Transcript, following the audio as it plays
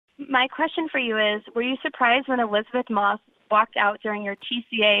My question for you is, were you surprised when Elisabeth Moss walked out during your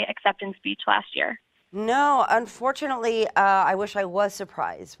TCA acceptance speech last year? No, unfortunately, I wish I was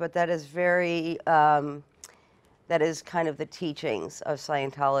surprised, but that is very, that is kind of the teachings of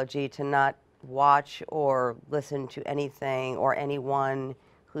Scientology, to not watch or listen to anything or anyone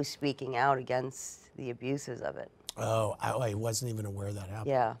who's speaking out against the abuses of it. Oh, I wasn't even aware that happened.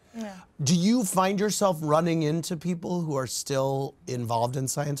 Yeah. Do you find yourself running into people who are still involved in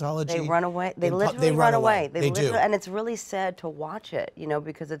Scientology? They run away. They literally run away. They do. And it's really sad to watch it, you know,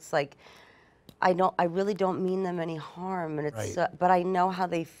 because it's like, I really don't mean them any harm, and it's, but I know how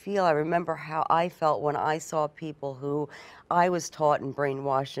they feel. I remember how I felt when I saw people who I was taught and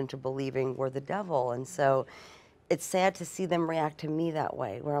brainwashed into believing were the devil, and so it's sad to see them react to me that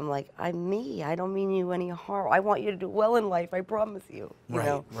way, where I'm like, I'm me. I don't mean you any harm. I want you to do well in life. I promise you. You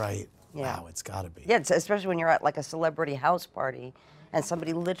know? Right. Yeah. Wow, it's got to be. Yeah, especially when you're at like a celebrity house party, and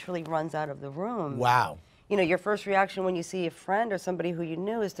somebody literally runs out of the room. Wow. You know, your first reaction when you see a friend or somebody who you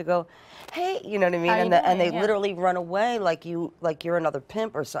knew is to go, hey, you know what I mean? And they literally run away like you're another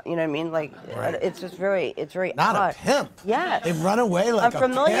pimp or something, you know what I mean? Like, it's just very, it's very Not odd. a pimp. Yeah. They run away like I'm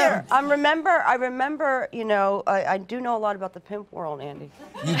familiar. a pimp. I remember, you know, I do know a lot about the pimp world, Andy.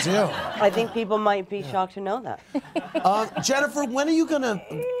 You do? I think people might be shocked to know that. Jennifer, when are you going to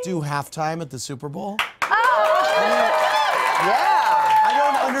do halftime at the Super Bowl? Yeah. I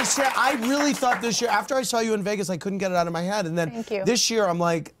don't understand. I really thought this year, after I saw you in Vegas, I couldn't get it out of my head. And then this year, I'm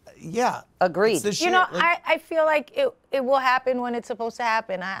like, yeah. Agreed. This you year, know, like, I feel like it will happen when it's supposed to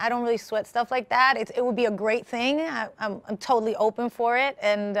happen. I don't really sweat stuff like that. It would be a great thing. I'm totally open for it.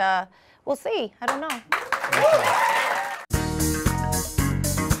 And we'll see. I don't know.